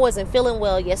 I wasn't feeling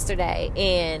well yesterday,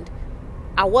 and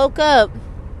I woke up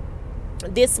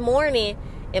this morning,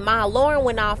 and my alarm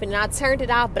went off, and I turned it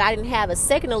off, but I didn't have a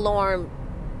second alarm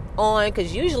on,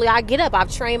 because usually I get up. I've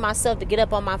trained myself to get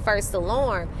up on my first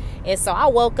alarm, and so I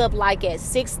woke up like at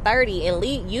 6:30,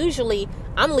 and usually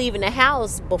I'm leaving the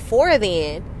house before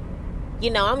then.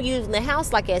 I'm using the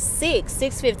house like at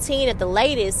 6:15 at the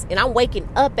latest, and I'm waking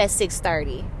up at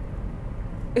 6:30.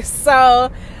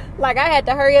 So, like, I had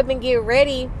to hurry up and get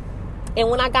ready. And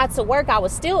when I got to work, I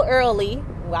was still early.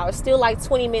 I was still like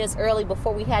 20 minutes early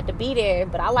before we had to be there.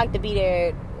 But I like to be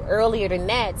there earlier than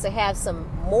that to have some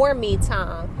more me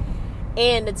time.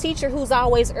 And the teacher, who's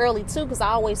always early too, because I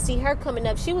always see her coming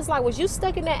up, she was like, was you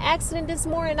stuck in that accident this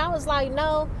morning? I was like,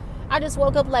 no, I just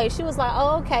woke up late. She was like,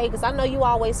 oh, okay, because I know you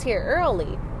always here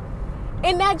early.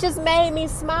 And that just made me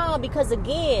smile because,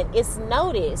 again, it's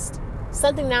noticed.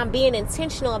 something that I'm being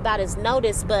intentional about is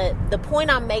notice. But the point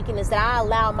I'm making is that I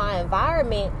allow my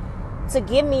environment to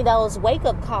give me those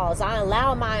wake-up calls. I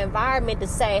allow my environment to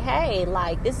say, hey,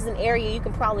 like, this is an area you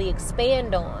can probably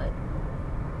expand on.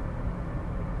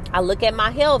 I look at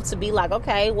my health to be like,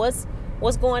 okay, what's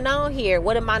going on here?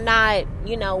 What am I not,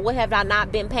 what have I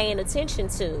not been paying attention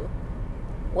to?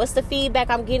 What's the feedback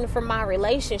I'm getting from my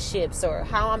relationships or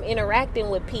how I'm interacting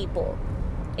with people?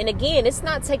 And again, it's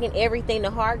not taking everything to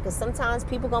heart, because sometimes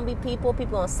people going to be people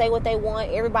going to say what they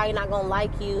want. Everybody not going to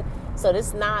like you. So this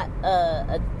is not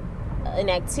an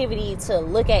activity to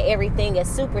look at everything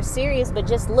as super serious, but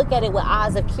just look at it with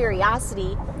eyes of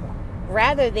curiosity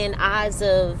rather than eyes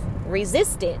of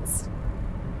resistance.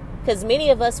 Because many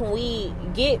of us, when we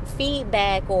get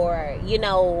feedback or, we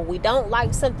don't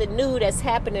like something new that's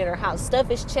happening or how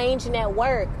stuff is changing at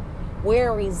work,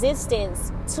 we're in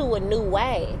resistance to a new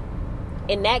way.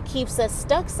 And that keeps us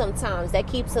stuck sometimes. That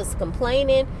keeps us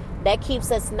complaining. That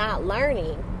keeps us not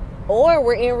learning. Or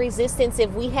we're in resistance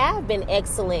if we have been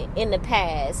excellent in the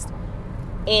past.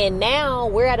 And now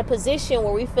we're at a position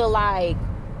where we feel like,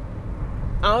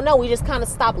 we just kind of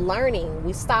stop learning.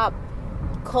 We stop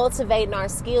cultivating our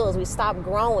skills. We stop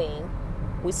growing.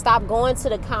 We stop going to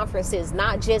the conferences,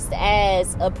 not just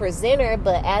as a presenter,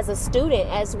 but as a student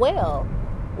as well.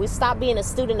 We stop being a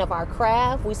student of our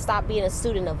craft. We stop being a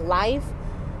student of life.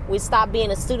 We stop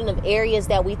being a student of areas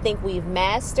that we think we've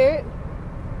mastered.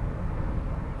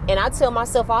 And I tell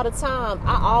myself all the time,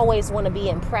 I always want to be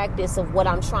in practice of what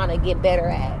I'm trying to get better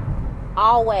at.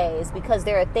 Always, because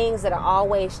there are things that are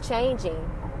always changing.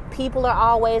 People are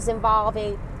always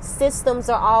evolving. Systems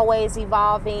are always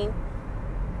evolving.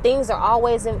 Things are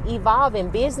always evolving.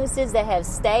 Businesses that have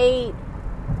stayed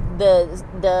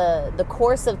the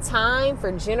course of time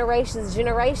for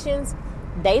generations,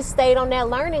 they stayed on that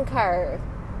learning curve.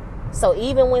 So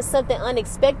even when something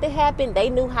unexpected happened, they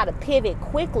knew how to pivot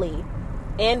quickly.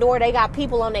 And or they got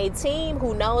people on their team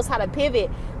who knows how to pivot.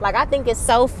 Like, I think it's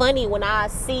so funny when I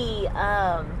see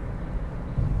a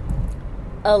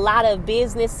lot of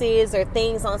businesses or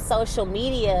things on social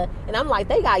media, and I'm like,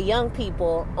 they got young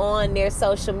people on their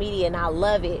social media, and I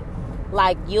love it.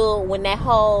 Like, when that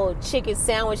whole chicken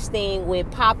sandwich thing with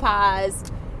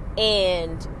Popeyes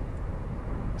and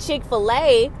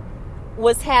Chick-fil-A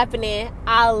was happening,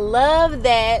 I love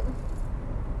that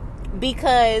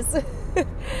because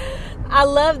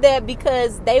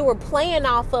they were playing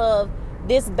off of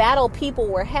this battle people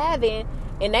were having,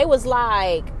 and they was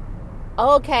like,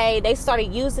 okay, they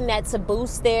started using that to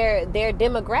boost their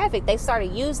demographic. They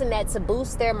started using that to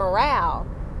boost their morale.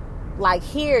 Like,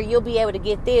 here, you'll be able to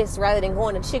get this rather than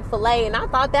going to Chick-fil-A. And I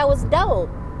thought that was dope,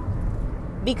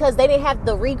 because they didn't have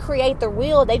to recreate the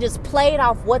wheel. They just played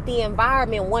off what the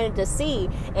environment wanted to see.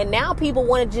 And now people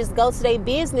want to just go to their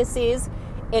businesses.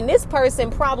 And this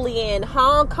person probably in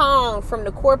Hong Kong from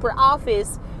the corporate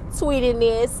office tweeting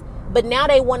this, but now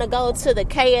they want to go to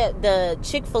the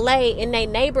Chick-fil-A in their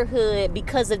neighborhood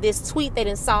because of this tweet they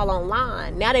done saw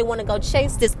online. Now they want to go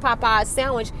chase this Popeyes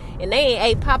sandwich, and they ain't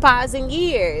ate Popeyes in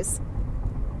years.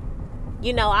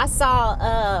 I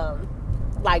saw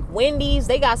like Wendy's,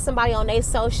 they got somebody on their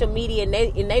social media, and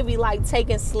they be like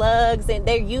taking slugs, and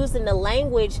they're using the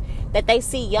language that they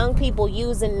see young people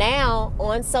using now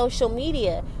on social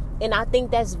media. And I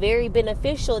think that's very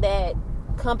beneficial, that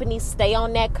companies stay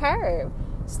on that curve.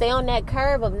 Stay on that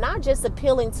curve of not just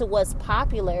appealing to what's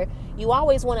popular. You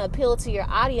always want to appeal to your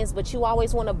audience, but you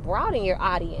always want to broaden your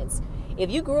audience. If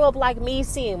you grew up like me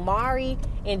seeing Maury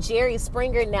and Jerry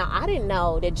Springer, now I didn't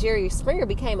know that Jerry Springer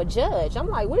became a judge. I'm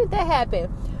like, when did that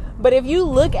happen? But if you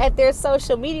look at their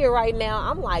social media right now,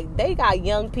 I'm like, they got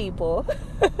young people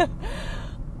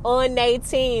on their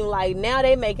team. Like, now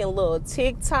they making little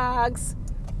TikToks,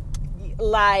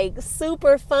 like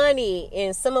super funny,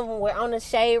 and some of them were on the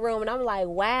Shade Room, and I'm like,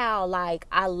 wow, like,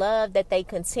 I love that they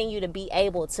continue to be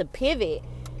able to pivot,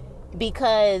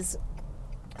 because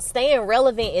staying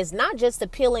relevant is not just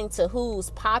appealing to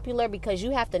who's popular, because you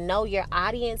have to know your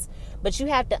audience, but you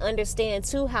have to understand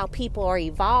too how people are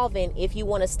evolving if you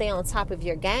want to stay on top of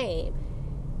your game.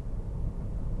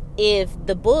 If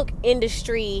the book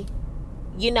industry,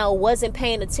 wasn't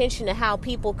paying attention to how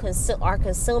people are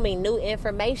consuming new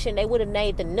information, they would have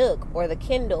made the Nook or the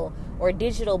Kindle or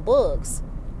digital books.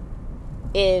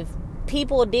 If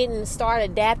people didn't start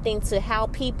adapting to how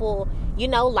people,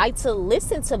 like to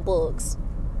listen to books,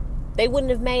 they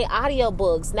wouldn't have made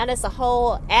audiobooks. Now that's a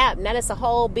whole app. Now that's a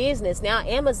whole business. Now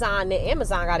Amazon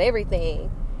got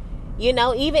everything.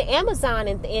 Even Amazon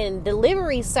and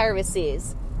delivery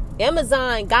services.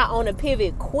 Amazon got on a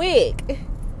pivot quick.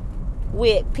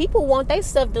 with people want their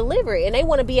stuff delivered, and they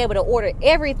want to be able to order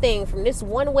everything from this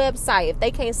one website if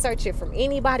they can't search it from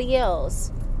anybody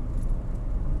else.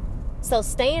 So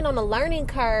staying on the learning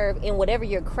curve in whatever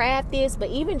your craft is, but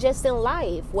even just in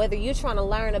life, whether you're trying to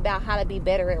learn about how to be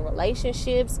better in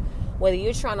relationships, whether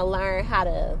you're trying to learn how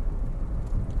to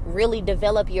really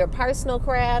develop your personal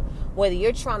craft, whether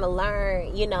you're trying to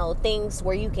learn, things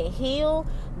where you can heal,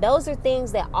 those are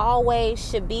things that always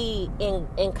should be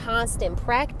in constant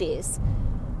practice.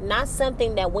 Not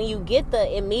something that when you get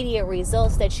the immediate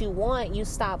results that you want, you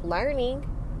stop learning.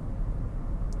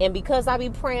 And because I be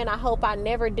praying, I hope I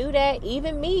never do that.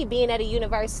 Even me being at a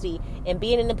university and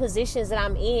being in the positions that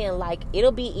I'm in, like,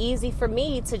 it'll be easy for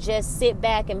me to just sit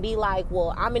back and be like,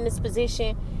 well, I'm in this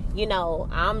position,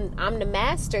 I'm the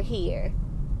master here.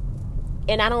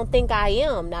 And I don't think I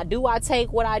am. Now, do I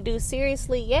take what I do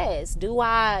seriously? Yes. Do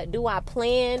I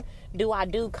plan? Do I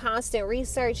do constant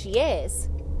research? Yes.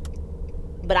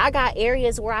 But I got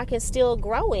areas where I can still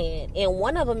grow in. And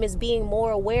one of them is being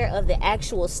more aware of the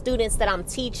actual students that I'm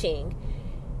teaching.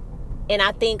 And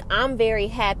I think I'm very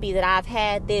happy that I've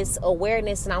had this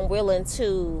awareness, and I'm willing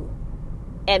to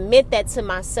admit that to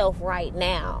myself right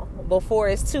now before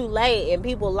it's too late. And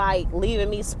people like leaving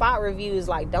me spot reviews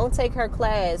like, don't take her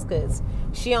class because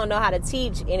she don't know how to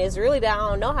teach. And it's really that I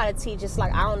don't know how to teach. It's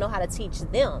like I don't know how to teach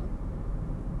them.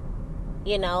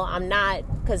 I'm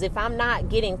not, because if I'm not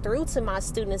getting through to my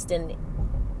students, then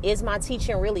is my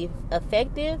teaching really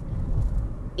effective?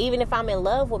 Even if I'm in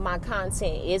love with my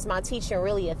content, is my teaching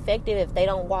really effective if they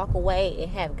don't walk away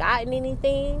and have gotten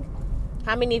anything?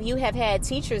 How many of you have had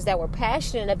teachers that were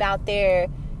passionate about their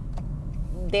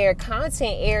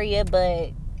content area,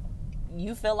 but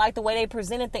you feel like the way they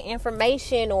presented the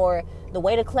information or the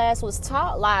way the class was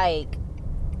taught, like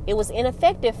it was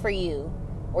ineffective for you?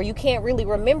 Or you can't really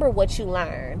remember what you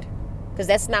learned because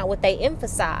that's not what they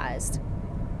emphasized.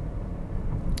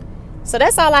 So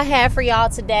that's all I have for y'all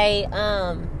today.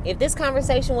 If this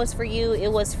conversation was for you,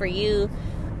 it was for you.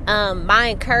 My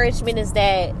encouragement is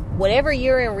that whatever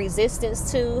you're in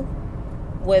resistance to,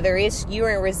 whether it's you're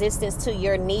in resistance to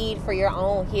your need for your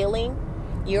own healing,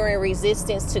 you're in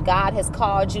resistance to God has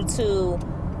called you to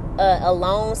a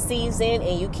lone season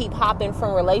and you keep hopping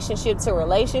from relationship to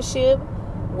relationship,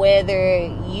 whether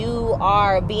you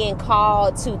are being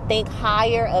called to think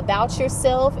higher about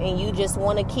yourself and you just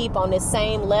want to keep on the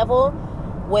same level,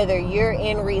 whether you're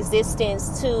in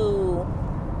resistance to,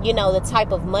 the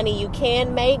type of money you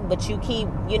can make, but you keep,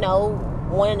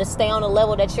 wanting to stay on the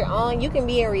level that you're on, you can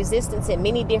be in resistance in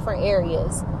many different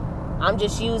areas. I'm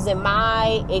just using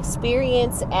my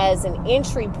experience as an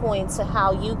entry point to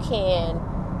how you can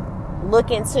look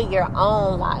into your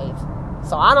own life.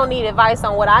 So I don't need advice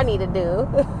on what I need to do.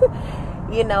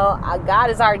 God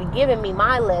has already given me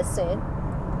my lesson.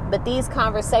 But these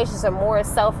conversations are more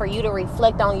so for you to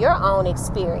reflect on your own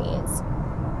experience.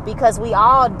 Because we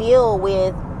all deal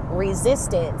with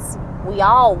resistance. We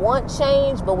all want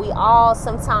change, but we all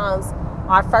sometimes,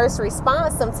 our first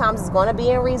response sometimes is going to be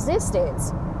in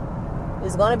resistance.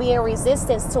 It's going to be in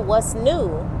resistance to what's new.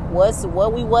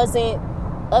 What we wasn't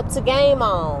up to game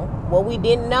on. What we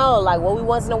didn't know, like what we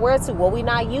wasn't aware to, what we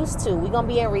not used to. We're going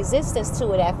to be in resistance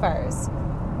to it at first.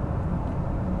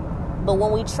 But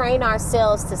when we train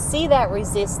ourselves to see that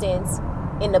resistance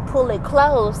and to pull it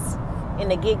close and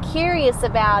to get curious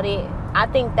about it, I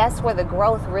think that's where the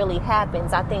growth really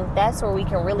happens. I think that's where we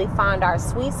can really find our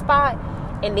sweet spot,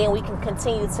 and then we can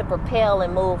continue to propel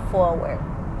and move forward.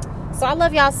 So I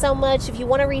love y'all so much. If you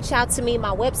want to reach out to me,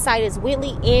 my website is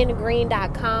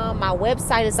whitleyngreen.com. My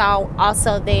website is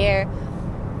also there.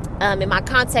 And my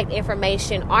contact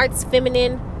information, Arts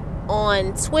Feminine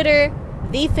on Twitter,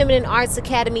 The Feminine Arts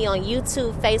Academy on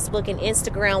YouTube, Facebook, and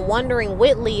Instagram, Wondering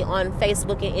Whitley on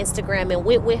Facebook and Instagram, and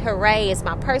Wit Hooray is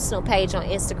my personal page on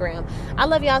Instagram. I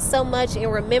love y'all so much,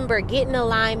 and remember, get in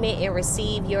alignment and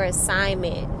receive your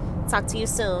assignment. Talk to you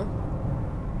soon.